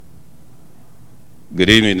Good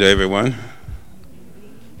evening to everyone.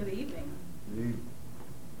 Good evening.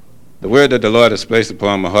 The word that the Lord has placed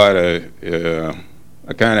upon my heart,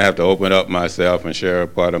 I kind of have to open up myself and share a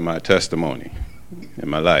part of my testimony in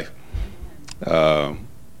my life. The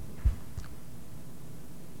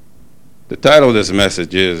title of this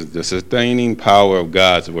message is The Sustaining Power of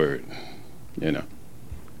God's Word.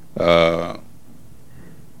 From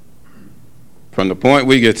the point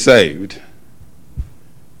we get saved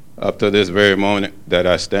up to this very moment that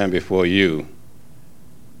I stand before you,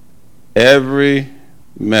 every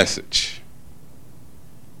message,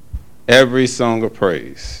 every song of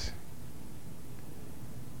praise,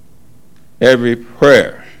 every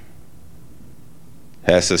prayer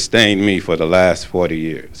has sustained me for the last 40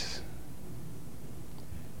 years.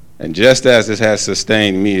 And just as it has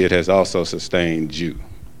sustained me, it has also sustained you.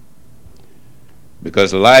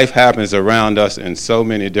 Because life happens around us in so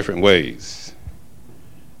many different ways.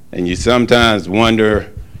 And you sometimes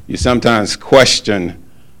wonder, you sometimes question,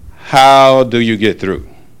 how do you get through?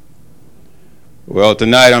 Well,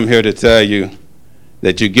 tonight I'm here to tell you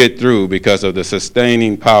that you get through because of the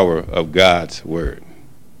sustaining power of God's Word.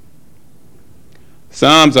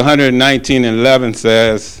 Psalms 119:11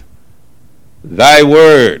 says, "Thy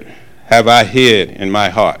word have I hid in my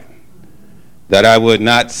heart, that I would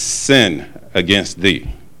not sin against thee."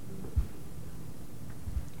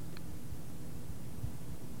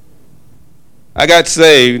 I got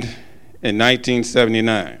saved in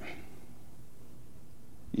 1979.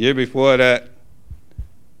 Year before that,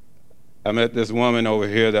 I met this woman over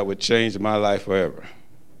here that would change my life forever.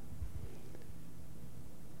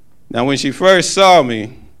 Now, when she first saw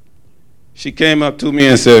me, she came up to me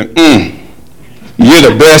and said, "You're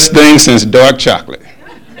the best thing since dark chocolate."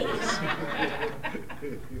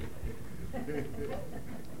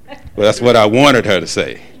 Well, that's what I wanted her to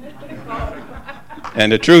say. And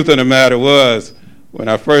the truth of the matter was, when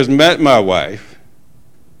I first met my wife,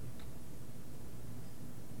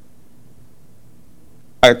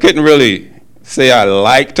 I couldn't really say I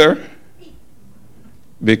liked her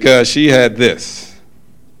because she had this.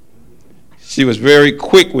 She was very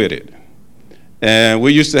quick-witted. And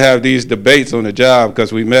we used to have these debates on the job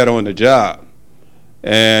because we met on the job.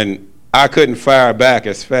 And I couldn't fire back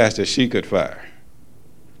as fast as she could fire.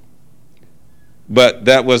 But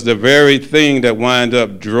that was the very thing that wound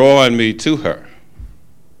up drawing me to her,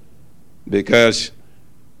 because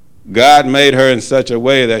God made her in such a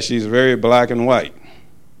way that she's very black and white.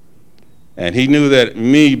 And he knew that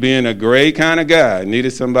me being a gray kind of guy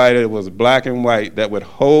needed somebody that was black and white that would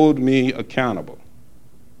hold me accountable.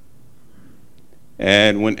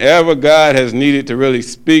 And whenever God has needed to really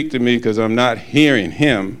speak to me because I'm not hearing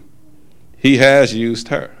him, he has used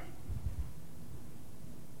her.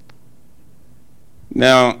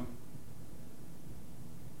 Now,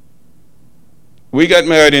 we got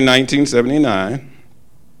married in 1979,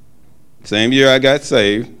 same year I got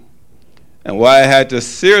saved. And why I had to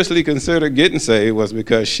seriously consider getting saved was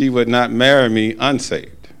because she would not marry me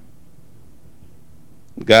unsaved.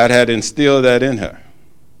 God had instilled that in her.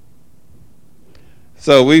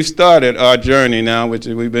 So we've started our journey now, which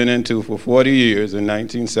we've been into for 40 years in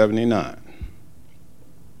 1979.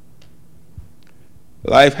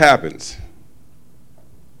 Life happens.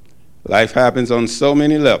 Life happens on so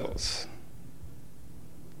many levels.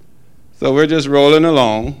 So we're just rolling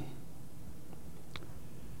along.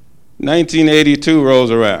 1982 rolls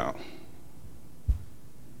around.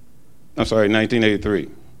 1983.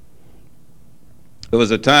 It was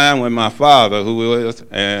a time when my father, who was,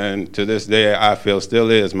 and to this day I feel still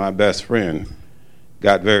is, my best friend,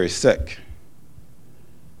 got very sick.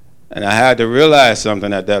 And I had to realize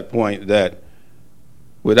something at that point, that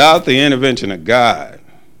without the intervention of God,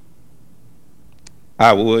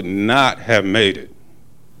 I would not have made it.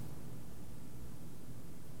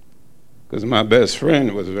 Because my best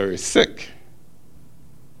friend was very sick.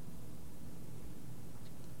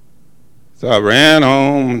 So I ran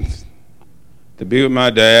home to be with my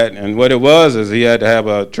dad, and what it was is he had to have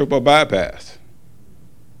a triple bypass.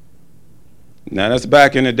 Now that's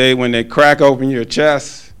back in the day when they crack open your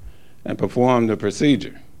chest and perform the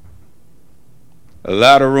procedure. A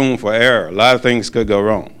lot of room for error. A lot of things could go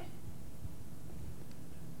wrong.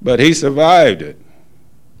 But he survived it,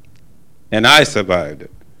 and I survived it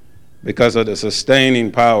because of the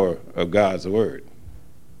sustaining power of God's Word.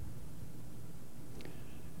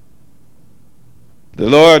 The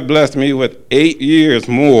Lord blessed me with 8 years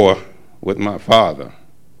more with my father.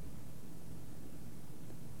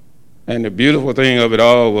 And the beautiful thing of it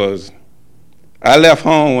all was I left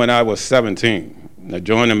home when I was 17. I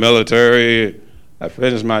joined the military. I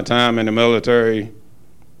finished my time in the military.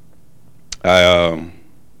 I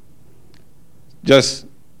just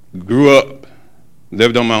grew up,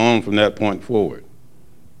 lived on my own from that point forward.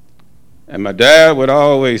 And my dad would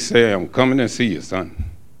always say, I'm coming to see you, son.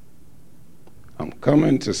 I'm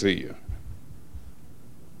coming to see you.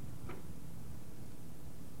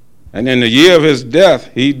 And in the year of his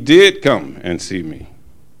death, he did come and see me,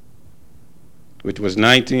 which was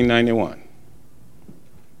 1991.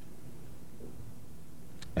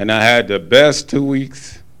 And I had the best 2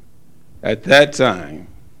 weeks at that time,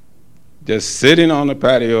 just sitting on the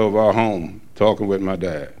patio of our home, talking with my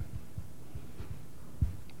dad.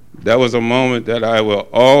 That was a moment that I will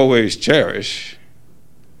always cherish,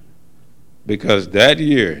 because that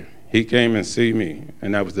year he came and see me,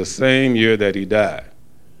 and that was the same year that he died.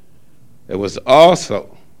 It was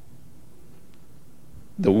also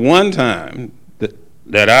the one time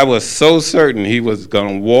that I was so certain he was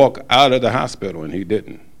going to walk out of the hospital, and he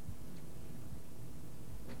didn't.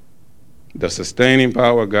 The sustaining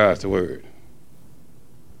power of God's word.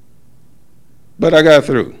 But I got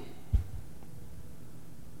through.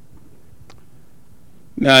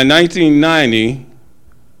 Now, in 1990,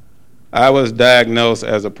 I was diagnosed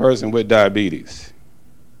as a person with diabetes.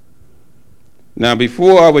 Now,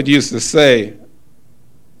 before I would used to say,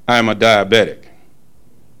 I'm a diabetic,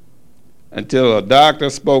 until a doctor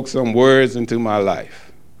spoke some words into my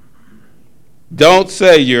life. Don't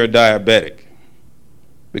say you're a diabetic,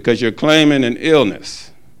 because you're claiming an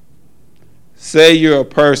illness. Say you're a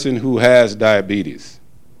person who has diabetes.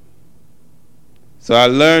 So I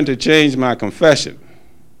learned to change my confession.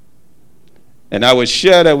 And I would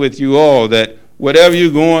share that with you all, that whatever you're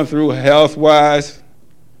going through health-wise,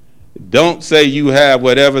 don't say you have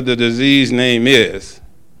whatever the disease name is.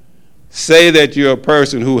 Say that you're a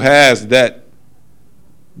person who has that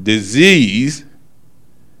disease,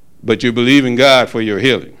 but you believe in God for your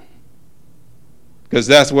healing. Because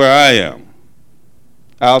that's where I am.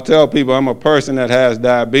 I'll tell people I'm a person that has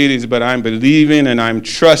diabetes, but I'm believing and I'm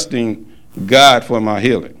trusting God for my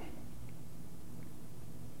healing.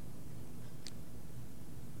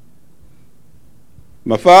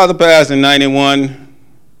 My father passed in 91.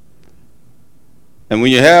 And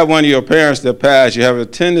when you have one of your parents that pass, you have a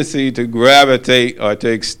tendency to gravitate or to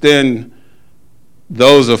extend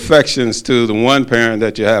those affections to the one parent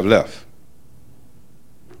that you have left.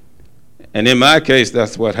 And in my case,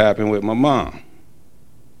 that's what happened with my mom.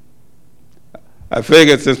 I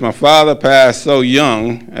figured since my father passed so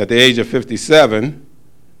young, at the age of 57,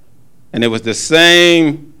 and it was the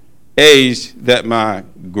same age that my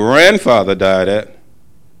grandfather died at,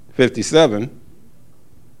 57,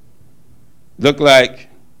 looked like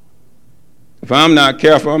if I'm not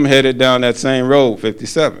careful, I'm headed down that same road,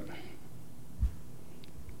 57.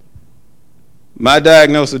 My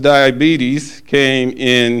diagnosis of diabetes came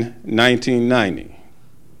in 1990.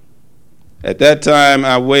 At that time,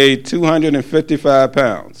 I weighed 255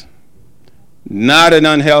 pounds. Not an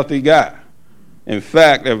unhealthy guy. In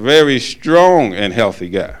fact, a very strong and healthy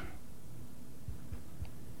guy.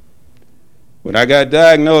 When I got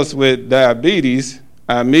diagnosed with diabetes,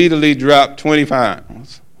 I immediately dropped 20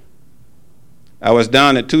 pounds. I was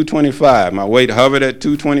down at 225. My weight hovered at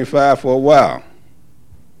 225 for a while.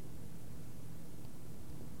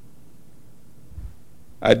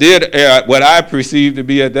 I did what I perceived to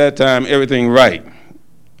be at that time everything right.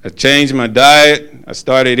 I changed my diet. I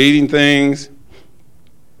started eating things,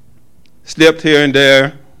 slipped here and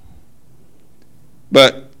there,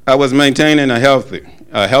 but I was maintaining a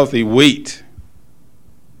healthy weight.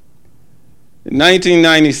 In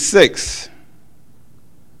 1996,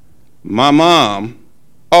 my mom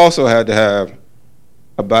also had to have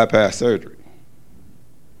a bypass surgery.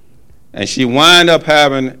 And she wound up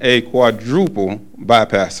having a quadruple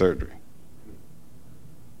bypass surgery.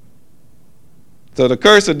 So the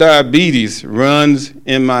curse of diabetes runs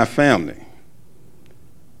in my family.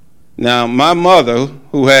 Now, my mother,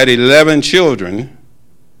 who had 11 children,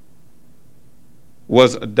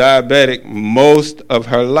 was a diabetic most of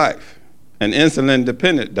her life, an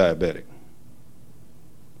insulin-dependent diabetic.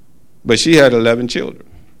 But she had 11 children.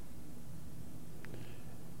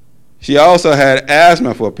 She also had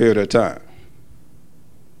asthma for a period of time.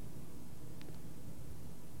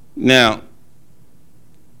 Now,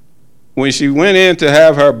 when she went in to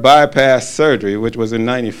have her bypass surgery, which was in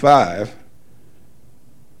 95,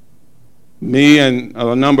 me and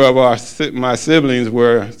a number of my siblings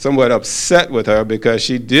were somewhat upset with her because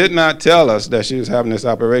she did not tell us that she was having this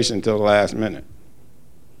operation until the last minute.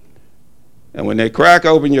 And when they crack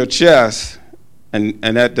open your chest, and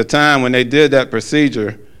at the time when they did that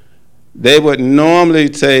procedure, they would normally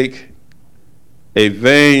take a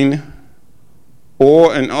vein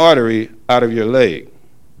or an artery out of your leg.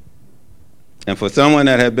 And for someone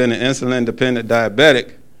that had been an insulin-dependent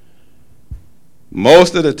diabetic,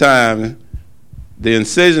 most of the time, the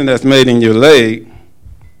incision that's made in your leg,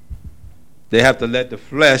 they have to let the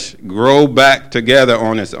flesh grow back together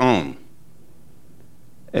on its own.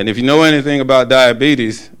 And if you know anything about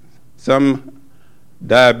diabetes, some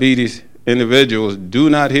diabetes individuals do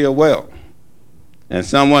not heal well. And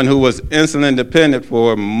someone who was insulin dependent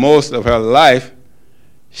for most of her life,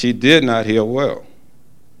 she did not heal well.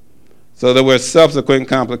 So there were subsequent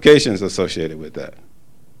complications associated with that.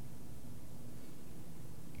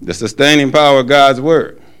 The sustaining power of God's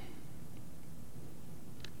word.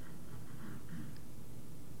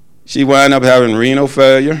 She wound up having renal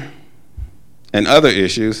failure and other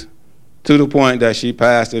issues to the point that she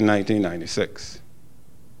passed in 1996.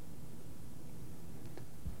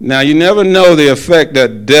 Now, you never know the effect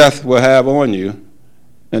that death will have on you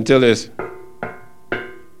until it's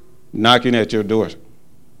knocking at your door.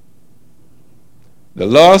 The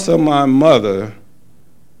loss of my mother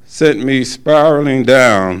sent me spiraling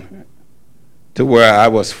down to where I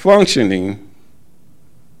was functioning,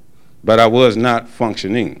 but I was not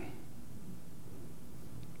functioning.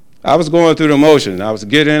 I was going through the motions. I was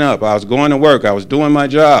getting up. I was going to work. I was doing my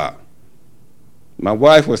job. My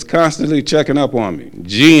wife was constantly checking up on me.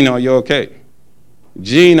 Gene, are you okay?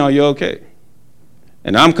 Gene, are you okay?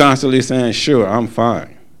 And I'm constantly saying, sure, I'm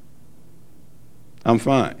fine. I'm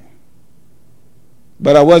fine.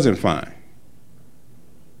 But I wasn't fine.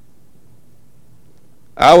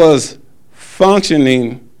 I was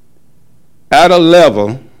functioning at a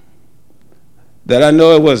level that I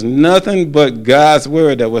know it was nothing but God's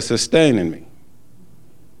word that was sustaining me.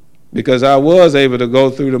 Because I was able to go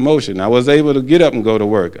through the motion. I was able to get up and go to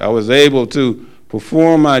work. I was able to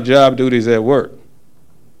perform my job duties at work.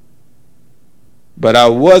 But I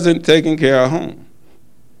wasn't taking care of home.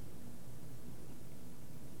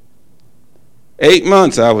 8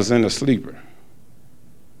 months I was in a sleeper.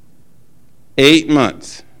 8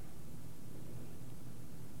 months.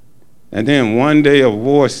 And then one day a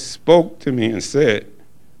voice spoke to me and said,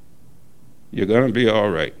 "You're going to be all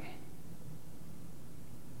right."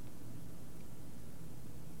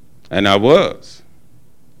 And I was.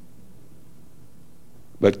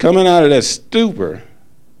 But coming out of that stupor,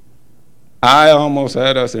 I almost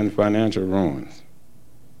had us in financial ruins.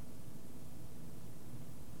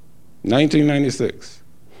 1996.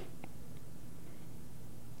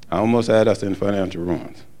 I almost had us in financial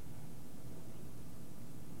ruins.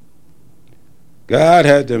 God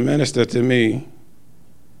had to minister to me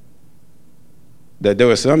that there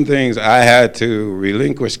were some things I had to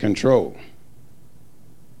relinquish control.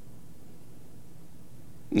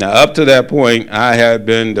 Now, up to that point, I had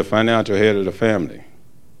been the financial head of the family.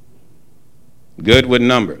 Good with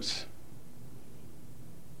numbers.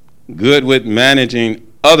 Good with managing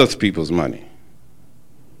other people's money.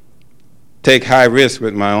 Take high risk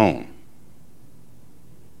with my own.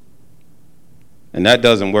 And that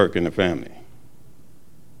doesn't work in the family.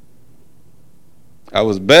 I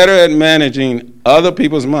was better at managing other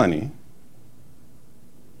people's money,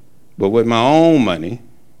 but with my own money,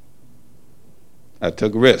 I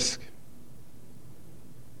took risk.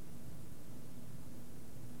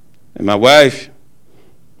 And my wife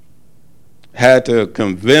had to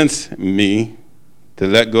convince me to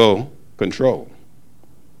let go control.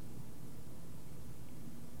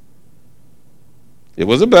 It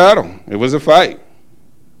was a battle. It was a fight.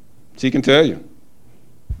 She can tell you.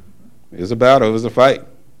 It was a battle. It was a fight.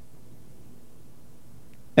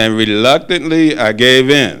 And reluctantly, I gave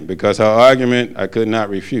in because her argument I could not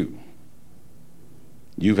refute.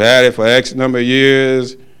 You've had it for X number of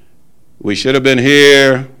years. We should have been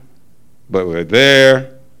here, but we're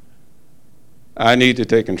there. I need to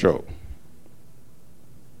take control.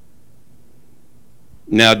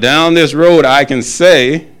 Now, down this road, I can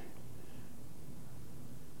say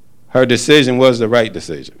her decision was the right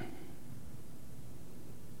decision.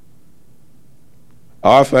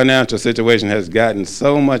 Our financial situation has gotten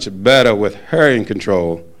so much better with her in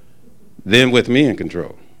control than with me in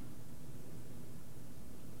control.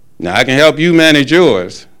 Now, I can help you manage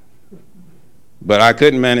yours, but I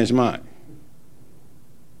couldn't manage mine.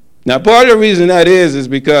 Now, part of the reason that is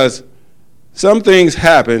because some things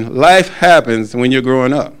happen, life happens when you're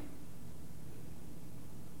growing up.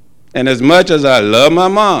 And as much as I love my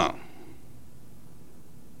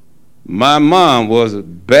mom was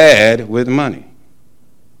bad with money.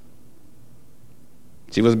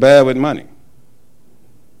 She was bad with money.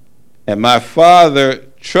 And my father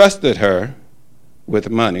trusted her with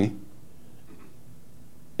money,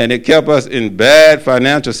 and it kept us in bad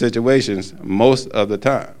financial situations most of the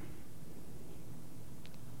time.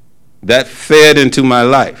 That fed into my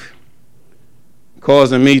life.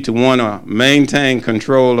 causing me to want to maintain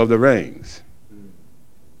control of the reins.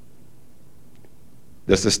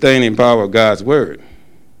 The sustaining power of God's word.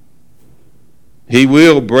 He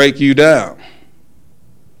will break you down.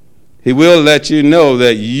 He will let you know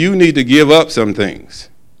that you need to give up some things.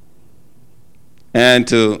 And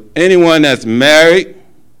to anyone that's married,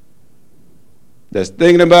 that's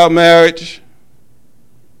thinking about marriage,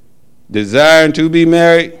 desiring to be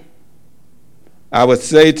married, I would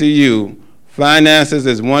say to you, finances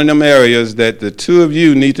is one of them areas that the two of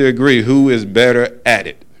you need to agree who is better at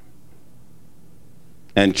it.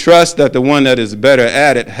 And trust that the one that is better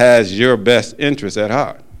at it has your best interest at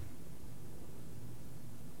heart.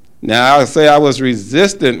 Now, I'll say I was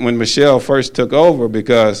resistant when Michelle first took over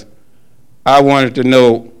because I wanted to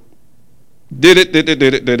know, did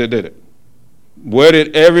it? Where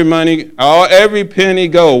did every penny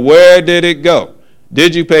go? Where did it go?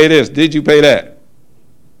 Did you pay this? Did you pay that?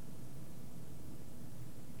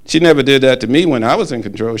 She never did that to me when I was in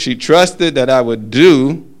control. She trusted that I would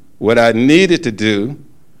do what I needed to do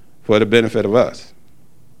for the benefit of us.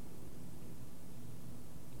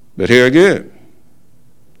 But here again,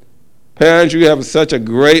 parents, you have such a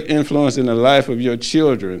great influence in the life of your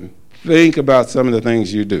children. Think about some of the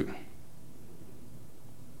things you do.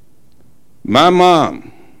 My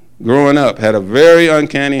mom, growing up, had a very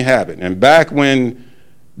uncanny habit. And back when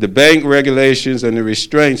the bank regulations and the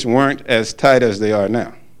restraints weren't as tight as they are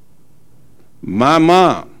now, my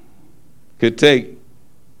mom could take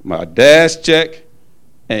my dad's check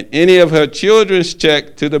and any of her children's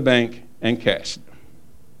check to the bank and cash them.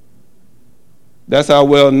 That's how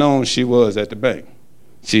well known she was at the bank.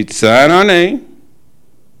 She'd sign our name,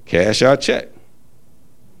 cash our check.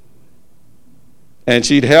 And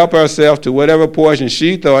she'd help herself to whatever portion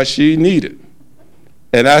she thought she needed.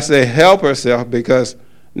 And I say help herself because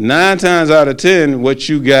 9 times out of 10, what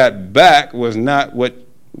you got back was not what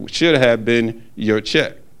should have been your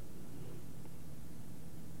check.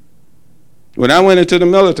 When I went into the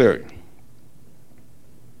military,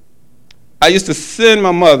 I used to send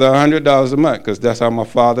my mother $100 a month because that's how my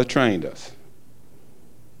father trained us.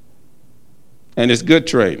 And it's good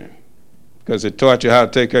training because it taught you how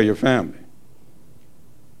to take care of your family.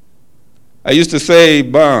 I used to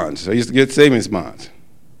save bonds. I used to get savings bonds.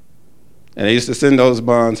 And I used to send those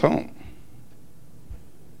bonds home.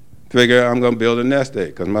 Figure I'm going to build a nest egg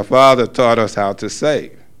because my father taught us how to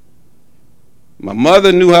save. My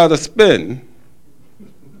mother knew how to spend,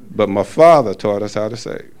 but my father taught us how to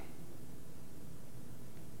save.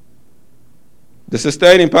 The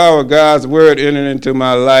sustaining power of God's word entered into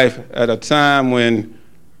my life at a time when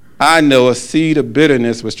I know a seed of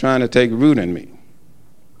bitterness was trying to take root in me.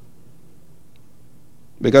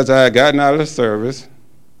 Because I had gotten out of the service,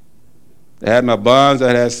 I had my bonds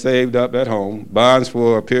that I had saved up at home, bonds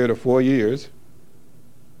for a period of 4 years.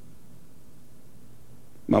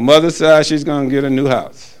 My mother said she's going to get a new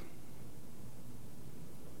house.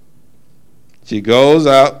 She goes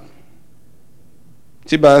out,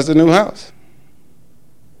 she buys a new house.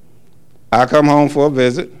 I come home for a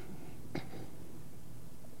visit.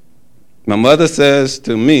 My mother says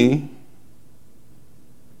to me,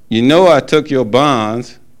 you know I took your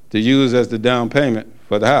bonds to use as the down payment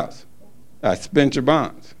for the house. I spent your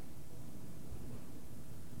bonds.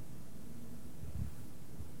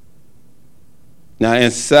 Now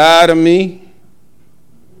inside of me,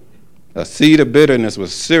 a seed of bitterness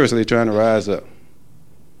was seriously trying to rise up.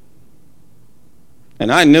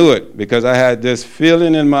 And I knew it because I had this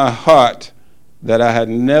feeling in my heart that I had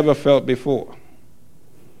never felt before.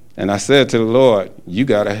 And I said to the Lord, you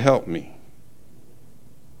got to help me.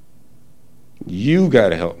 You got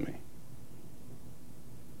to help me.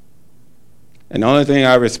 And the only thing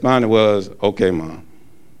I responded was, okay, Mom.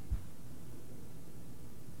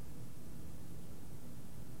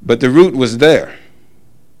 But the root was there.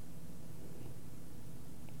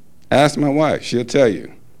 Ask my wife, she'll tell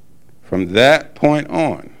you. From that point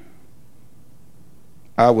on,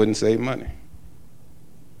 I wouldn't save money.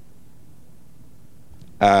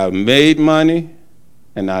 I made money,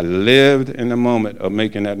 and I lived in the moment of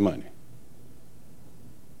making that money.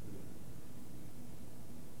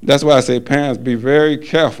 That's why I say, parents, be very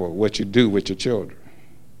careful what you do with your children.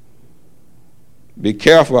 Be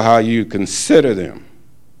careful how you consider them.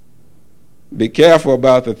 Be careful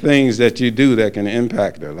about the things that you do that can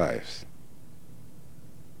impact their lives.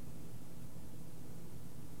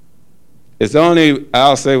 It's only,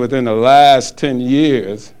 I'll say, within the last 10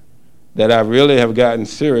 years that I really have gotten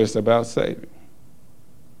serious about saving.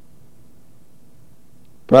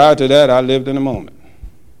 Prior to that, I lived in the moment.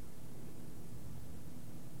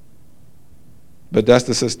 But that's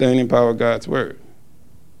the sustaining power of God's word.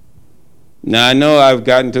 Now, I know I've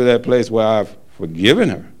gotten to that place where I've forgiven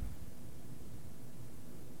her.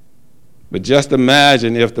 But just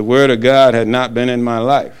imagine if the Word of God had not been in my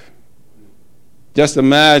life. Just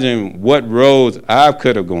imagine what roads I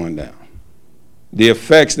could have gone down, the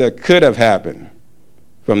effects that could have happened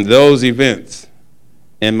from those events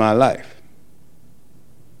in my life.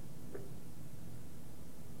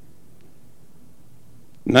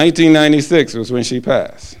 "1996 was when she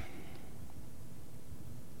passed.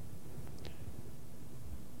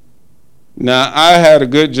 Now, I had a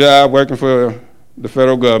good job working for the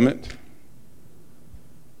federal government.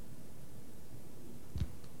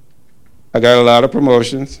 I got a lot of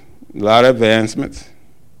promotions, a lot of advancements.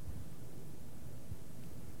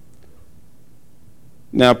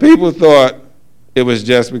 Now, people thought it was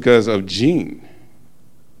just because of Jean.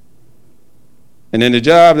 And in the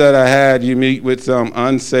job that I had, you meet with some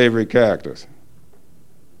unsavory characters.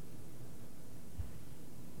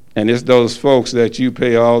 And it's those folks that you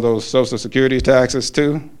pay all those Social Security taxes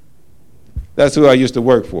to. That's who I used to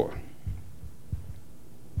work for.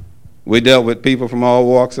 We dealt with people from all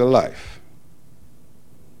walks of life.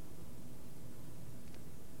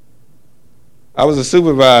 I was a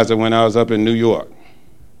supervisor when I was up in New York.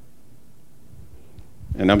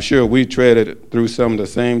 And I'm sure we treaded through some of the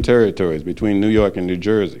same territories between New York and New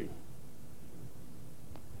Jersey.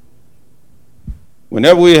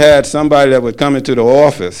 Whenever we had somebody that would come into the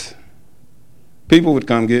office, people would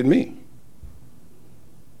come get me.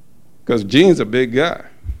 Because Gene's a big guy.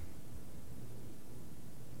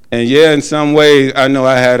 And yeah, in some ways, I know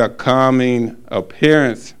I had a calming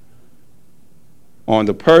appearance on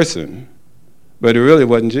the person, but it really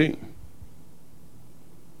wasn't Gene.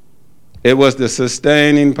 It was the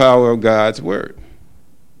sustaining power of God's Word.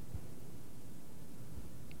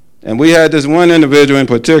 And we had this one individual in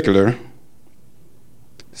particular,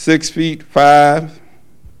 6 feet 5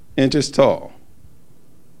 inches tall,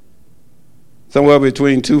 somewhere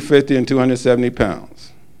between 250 and 270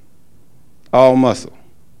 pounds, all muscle,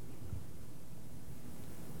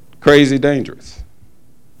 crazy dangerous.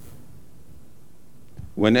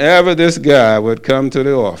 Whenever this guy would come to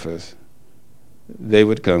the office, they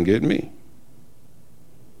would come get me.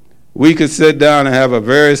 We could sit down and have a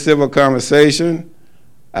very civil conversation.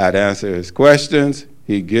 I'd answer his questions.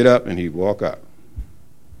 He'd get up and he'd walk out.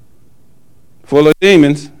 Full of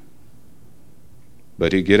demons,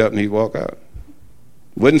 but he'd get up and he'd walk out.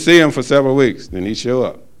 Wouldn't see him for several weeks, then he'd show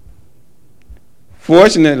up.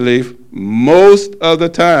 Fortunately, most of the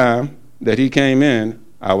time that he came in,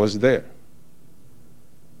 I was there.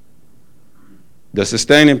 The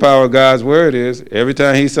sustaining power of God's Word is, every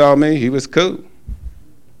time he saw me, he was cool.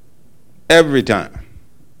 Every time.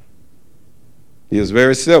 He was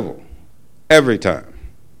very civil. Every time.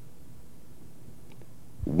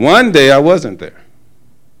 One day I wasn't there.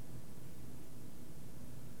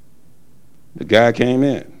 The guy came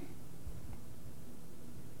in.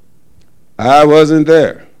 I wasn't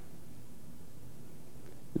there.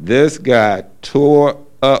 This guy tore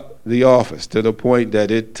up the office to the point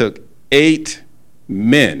that it took 8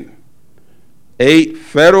 men, 8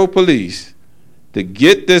 federal police, to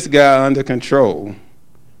get this guy under control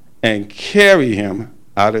and carry him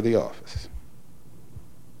out of the office.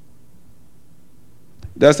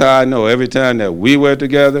 That's how I know every time that we were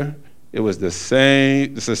together, it was the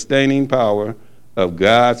sustaining power of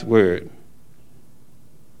God's Word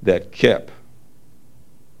that kept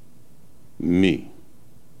me.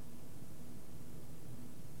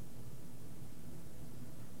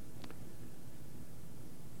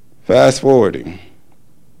 Fast forwarding,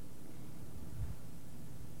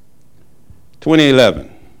 2011.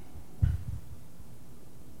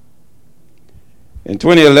 In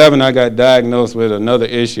 2011, I got diagnosed with another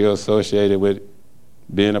issue associated with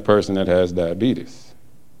being a person that has diabetes.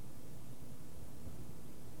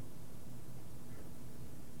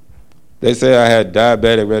 They say I had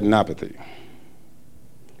diabetic retinopathy.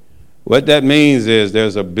 What that means is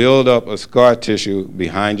there's a buildup of scar tissue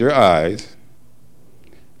behind your eyes,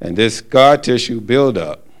 and this scar tissue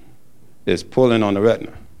buildup is pulling on the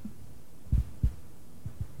retina.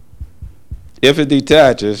 If it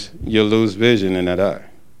detaches, you'll lose vision in that eye.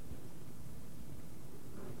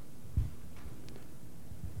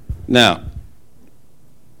 Now,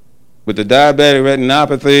 with the diabetic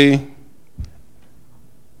retinopathy,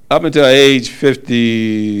 up until age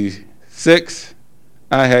 56,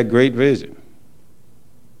 I had great vision.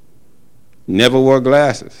 Never wore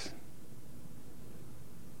glasses.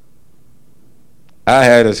 I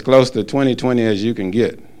had as close to 20/20 as you can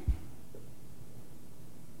get.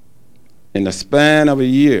 In the span of a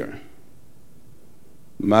year,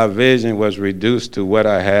 my vision was reduced to what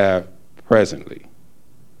I have presently.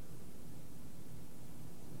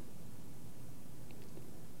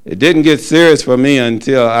 It didn't get serious for me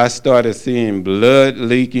until I started seeing blood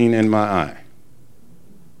leaking in my eye.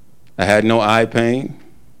 I had no eye pain.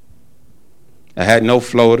 I had no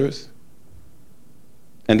floaters.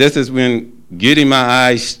 And this is when getting my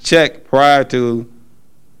eyes checked prior to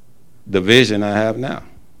the vision I have now.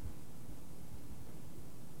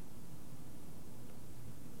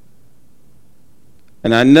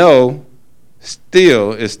 And I know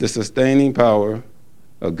still it's the sustaining power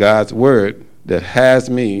of God's word that has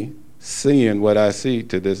me seeing what I see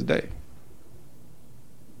to this day.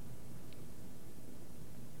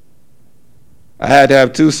 I had to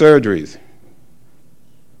have 2 surgeries,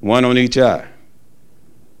 one on each eye,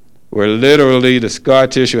 where literally the scar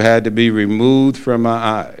tissue had to be removed from my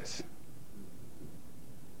eyes.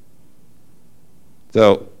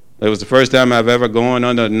 So it was the first time I've ever gone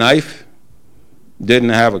under a knife, didn't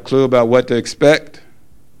have a clue about what to expect.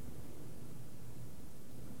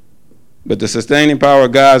 But the sustaining power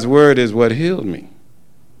of God's word is what healed me.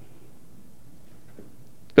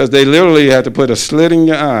 Because they literally had to put a slit in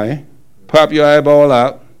your eye, pop your eyeball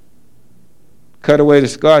out, cut away the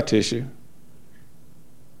scar tissue.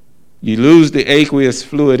 You lose the aqueous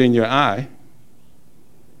fluid in your eye.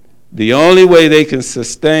 The only way they can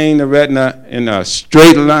sustain the retina in a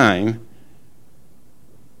straight line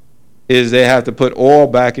is they have to put oil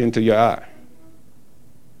back into your eye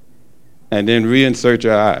and then reinsert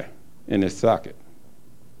your eye in its socket.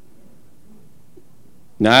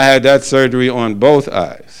 Now, I had that surgery on both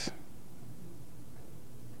eyes.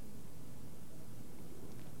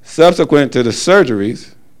 Subsequent to the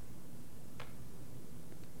surgeries,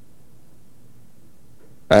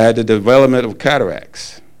 I had the development of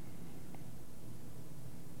cataracts.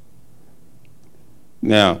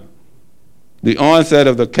 Now, the onset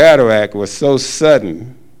of the cataract was so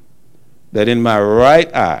sudden that in my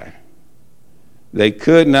right eye, they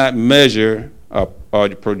could not measure or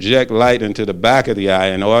project light into the back of the eye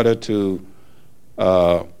in order to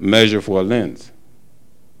measure for a lens.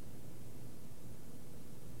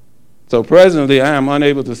 So presently, I am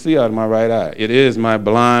unable to see out of my right eye. It is my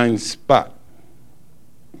blind spot.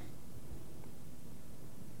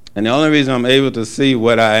 And the only reason I'm able to see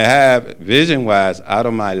what I have vision-wise out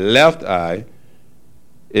of my left eye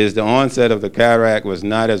is the onset of the cataract was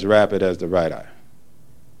not as rapid as the right eye.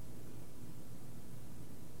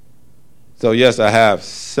 So yes, I have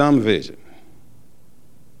some vision.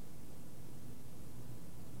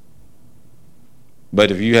 But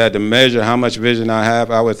if you had to measure how much vision I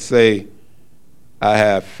have, I would say I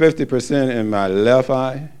have 50% in my left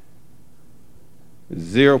eye,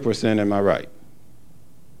 0% in my right.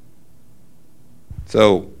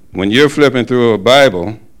 So when you're flipping through a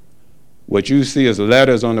Bible, what you see is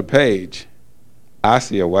letters on the page. I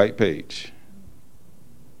see a white page.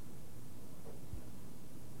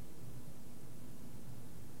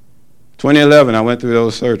 In 2011, I went through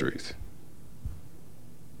those surgeries.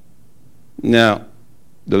 Now,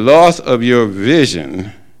 the loss of your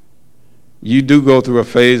vision, you do go through a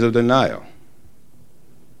phase of denial.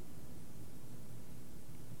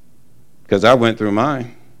 Because I went through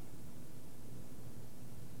mine.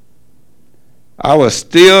 I was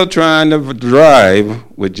still trying to drive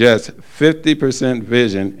with just 50%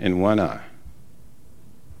 vision in one eye.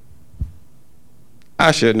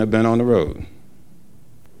 I shouldn't have been on the road.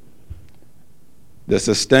 The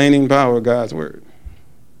sustaining power of God's word.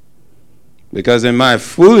 Because in my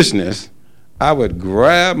foolishness, I would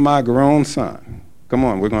grab my grown son. Come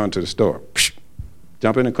on, we're going to the store. Psh,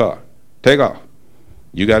 jump in the car. Take off.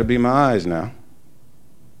 You got to be my eyes now.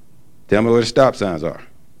 Tell me where the stop signs are.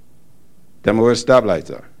 Tell me where the stoplights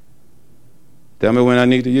are. Tell me when I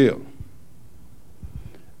need to yield.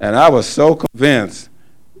 And I was so convinced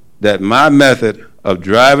that my method of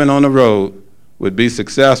driving on the road would be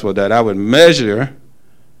successful that I would measure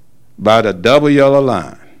by the double yellow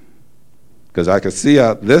line. Because I could see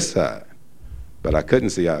out this side, but I couldn't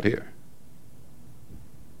see out here.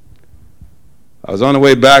 I was on the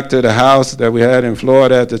way back to the house that we had in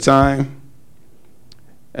Florida at the time,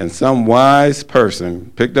 and some wise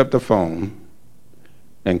person picked up the phone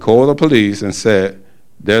and called the police and said,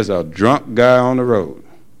 "There's a drunk guy on the road."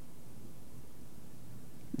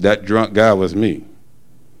 That drunk guy was me.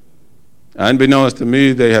 Unbeknownst to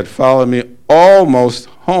me, they had followed me almost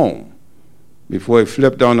home before he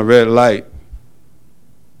flipped on the red light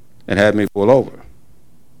and had me pull over.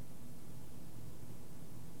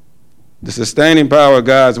 The sustaining power of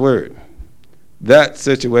God's word. That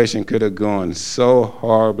situation could have gone so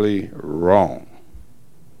horribly wrong.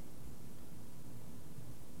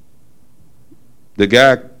 The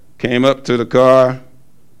guy came up to the car.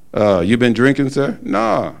 "You been drinking, sir?"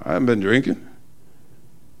 "No, I haven't been drinking."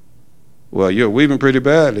 Well, you're weeping pretty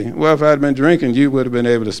badly. Well, if I had been drinking, you would have been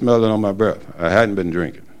able to smell it on my breath. I hadn't been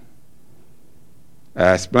drinking.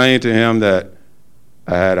 I explained to him that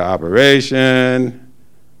I had an operation.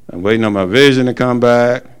 I'm waiting on my vision to come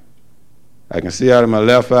back. I can see out of my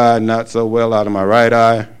left eye, not so well out of my right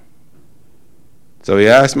eye. So he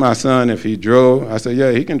asked my son if he drove. I said,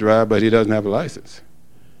 yeah, he can drive, but he doesn't have a license.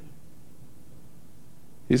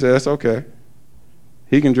 He said, that's okay.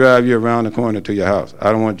 He can drive you around the corner to your house.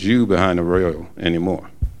 I don't want you behind the wheel anymore.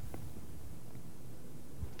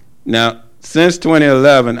 Now, since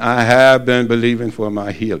 2011, I have been believing for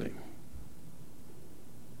my healing.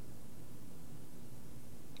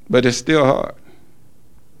 But it's still hard.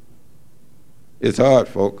 It's hard,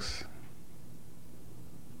 folks.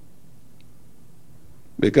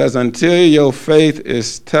 Because until your faith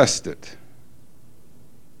is tested,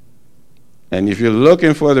 and if you're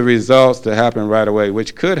looking for the results to happen right away,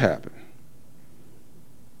 which could happen,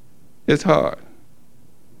 it's hard.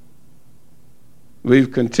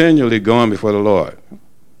 We've continually gone before the Lord,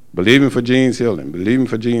 believing for Gene's healing, believing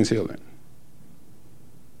for Gene's healing.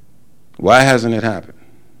 Why hasn't it happened?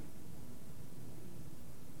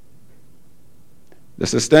 The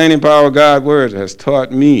sustaining power of God's word has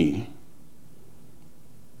taught me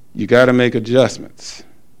you got to make adjustments.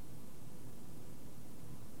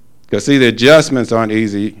 Because, see, the adjustments aren't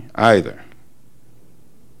easy either.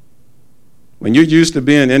 When you're used to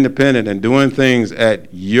being independent and doing things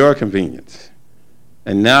at your convenience,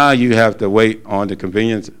 and now you have to wait on the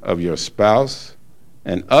convenience of your spouse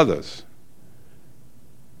and others,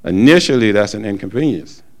 initially that's an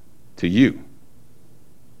inconvenience to you.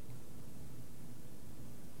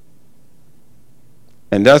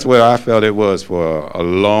 And that's where I felt it was for a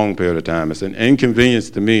long period of time. It's an inconvenience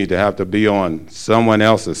to me to have to be on someone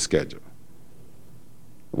else's schedule.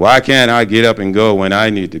 Why can't I get up and go when I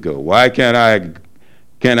need to go? Why can't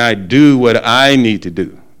I do what I need to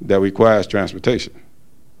do that requires transportation?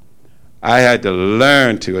 I had to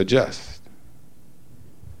learn to adjust.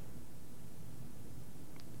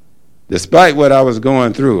 Despite what I was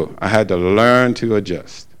going through, I had to learn to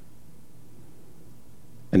adjust.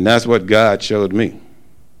 And that's what God showed me.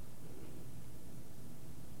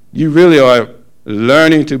 You really are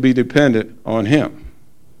learning to be dependent on him.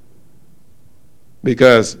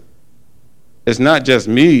 Because it's not just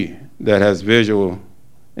me that has visual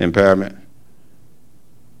impairment.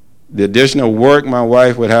 The additional work my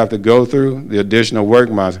wife would have to go through, the additional work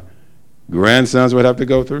my grandsons would have to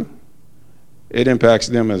go through, it impacts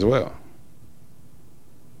them as well.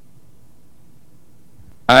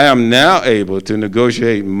 I am now able to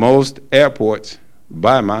negotiate most airports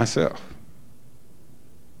by myself.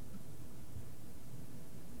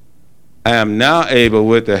 I am now able,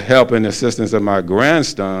 with the help and assistance of my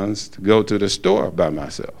grandsons, to go to the store by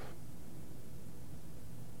myself.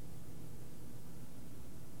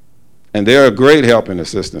 And they're a great help and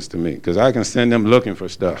assistance to me, because I can send them looking for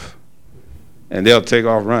stuff, and they'll take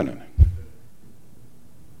off running.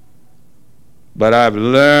 But I've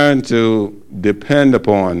learned to depend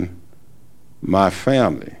upon my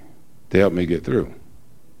family to help me get through.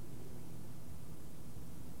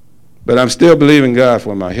 But I'm still believing God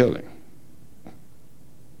for my healing.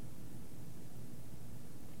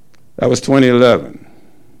 That was 2011.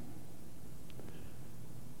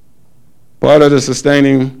 Part of the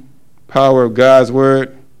sustaining power of God's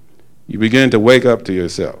word, you begin to wake up to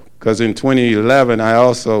yourself. Because in 2011, I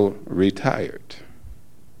also retired.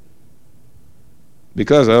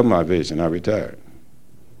 Because of my vision, I retired.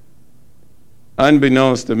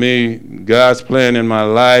 Unbeknownst to me, God's plan in my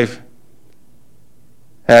life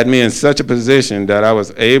had me in such a position that I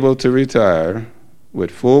was able to retire with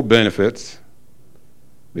full benefits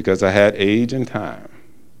because I had age and time.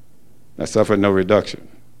 I suffered no reduction.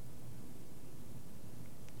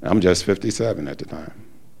 I'm just 57 at the time.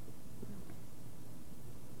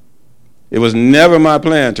 It was never my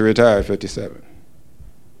plan to retire at 57.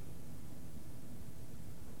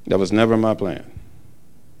 That was never my plan.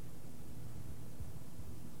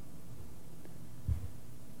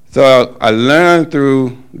 So I learned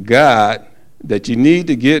through God that you need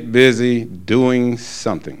to get busy doing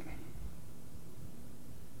something.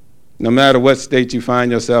 No matter what state you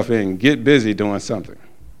find yourself in, get busy doing something.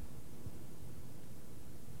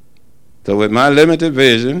 So with my limited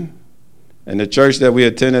vision and the church that we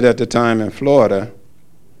attended at the time in Florida,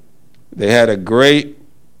 they had a great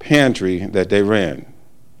pantry that they ran.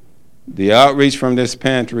 The outreach from this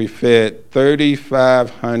pantry fed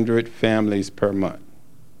 3,500 families per month.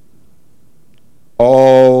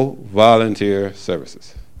 All volunteer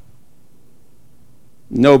services.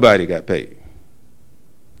 Nobody got paid.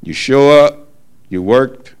 You show up, you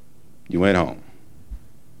worked, you went home.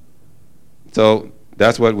 So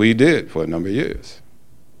that's what we did for a number of years.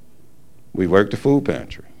 We worked the food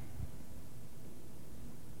pantry.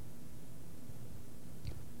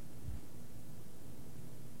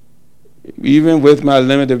 Even with my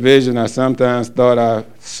limited vision, I sometimes thought I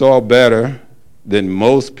saw better than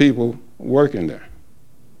most people working there.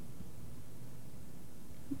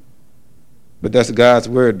 But that's God's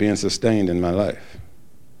word being sustained in my life.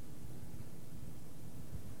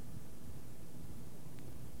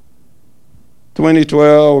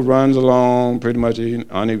 "2012 runs along pretty much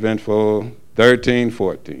uneventful. 13,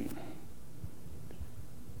 14.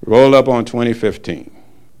 Roll up on 2015.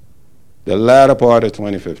 The latter part of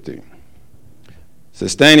 2015.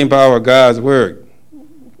 Sustaining power of God's word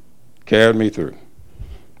carried me through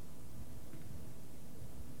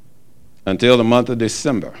until the month of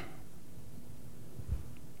December.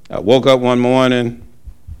 I woke up one morning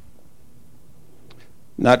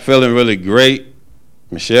not feeling really great.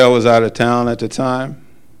 Michelle was out of town at the time.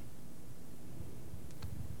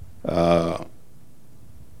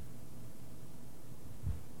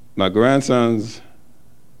 My grandsons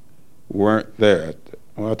weren't there.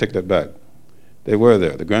 Well, I'll take that back. They were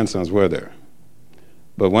there. The grandsons were there.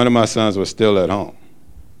 But one of my sons was still at home.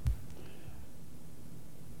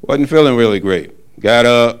 Wasn't feeling really great. Got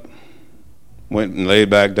up, went and laid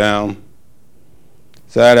back down.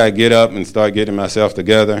 Decided I'd get up and start getting myself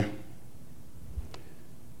together.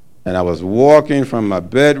 And I was walking from my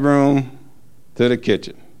bedroom to the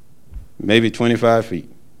kitchen, maybe 25 feet.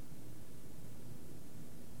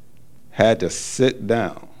 Had to sit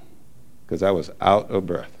down because I was out of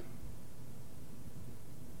breath.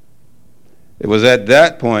 It was at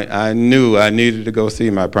that point I knew I needed to go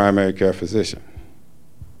see my primary care physician.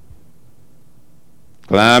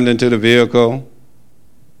 Climbed into the vehicle,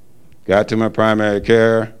 got to my primary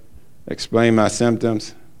care, explained my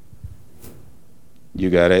symptoms.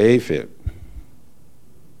 "You got an AFib."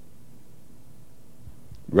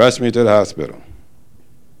 Rushed me to the hospital.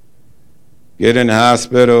 Get in the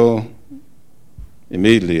hospital,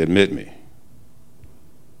 immediately admit me.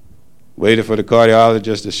 Waited for the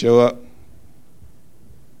cardiologist to show up.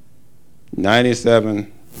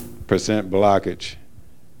 97% blockage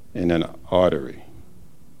in an artery.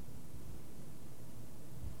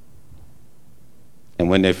 And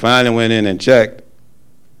when they finally went in and checked,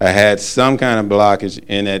 I had some kind of blockage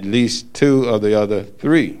in at least 2 of the other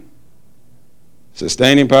 3.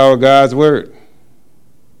 Sustaining power of God's word.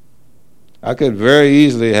 I could very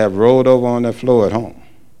easily have rolled over on the floor at home.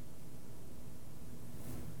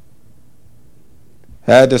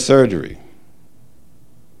 Had the surgery.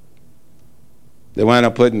 They wound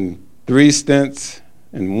up putting 3 stents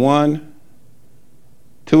in one,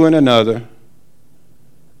 2 in another,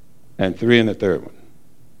 and 3 in the third one.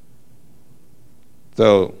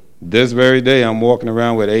 So this very day, I'm walking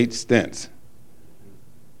around with 8 stents.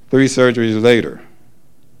 3 surgeries later.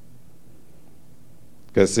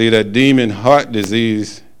 Because see, that demon heart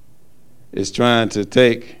disease is trying to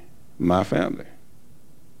take my family.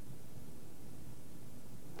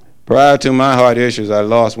 Prior to my heart issues, I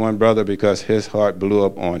lost one brother because his heart blew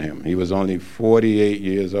up on him. He was only 48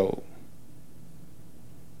 years old.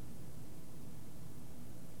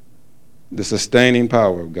 The sustaining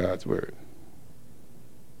power of God's word.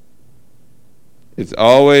 It's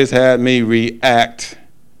always had me react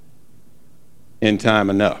in time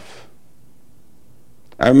enough.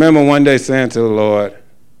 I remember one day saying to the Lord,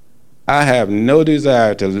 "I have no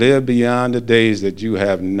desire to live beyond the days that you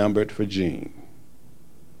have numbered for Gene.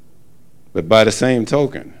 But by the same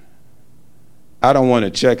token, I don't want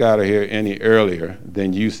to check out of here any earlier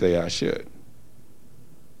than you say I should."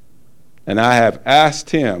 And I have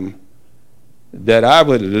asked him that I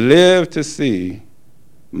would live to see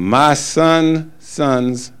my son's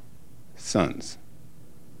sons.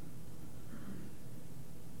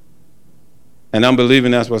 And I'm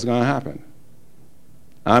believing that's what's going to happen.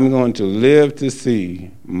 I'm going to live to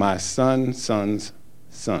see my son's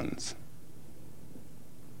sons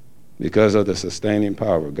because of the sustaining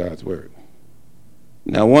power of God's word.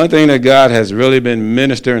 Now, one thing that God has really been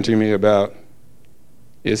ministering to me about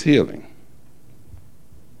is healing.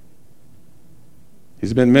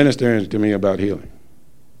 He's been ministering to me about healing.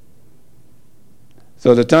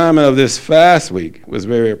 So the timing of this fast week was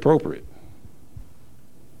very appropriate.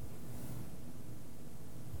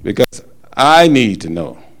 Because I need to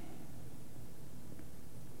know,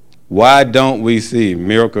 why don't we see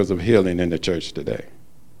miracles of healing in the church today?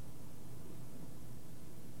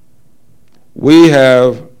 We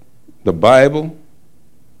have the Bible.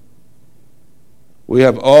 We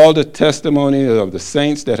have all the testimony of the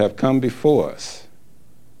saints that have come before us.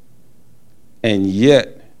 And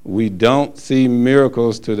yet, we don't see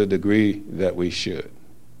miracles to the degree that we should.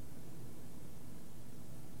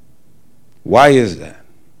 Why is that?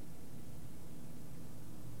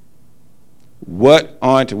 What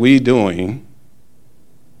aren't we doing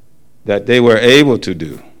that they were able to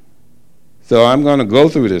do? So I'm going to go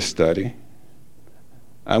through this study.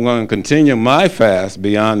 I'm going to continue my fast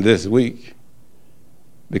beyond this week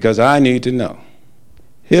because I need to know.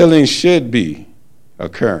 Healing should be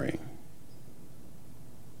occurring.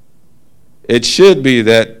 It should be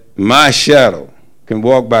that my shadow can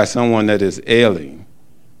walk by someone that is ailing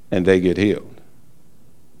and they get healed.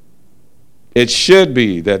 It should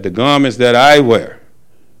be that the garments that I wear,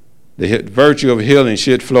 the virtue of healing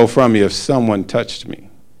should flow from me if someone touched me.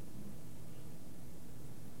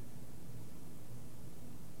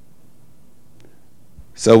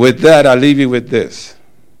 So with that, I leave you with this.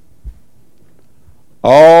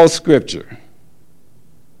 All Scripture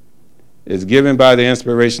is given by the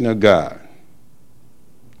inspiration of God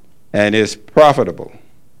and is profitable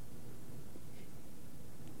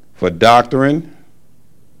for doctrine,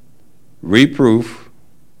 reproof,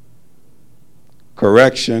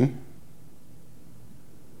 correction,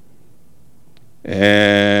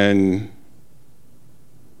 and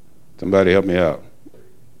somebody help me out.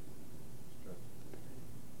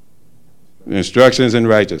 Instructions in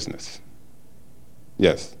righteousness.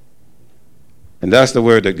 Yes. And that's the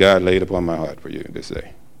word that God laid upon my heart for you to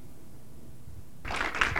say.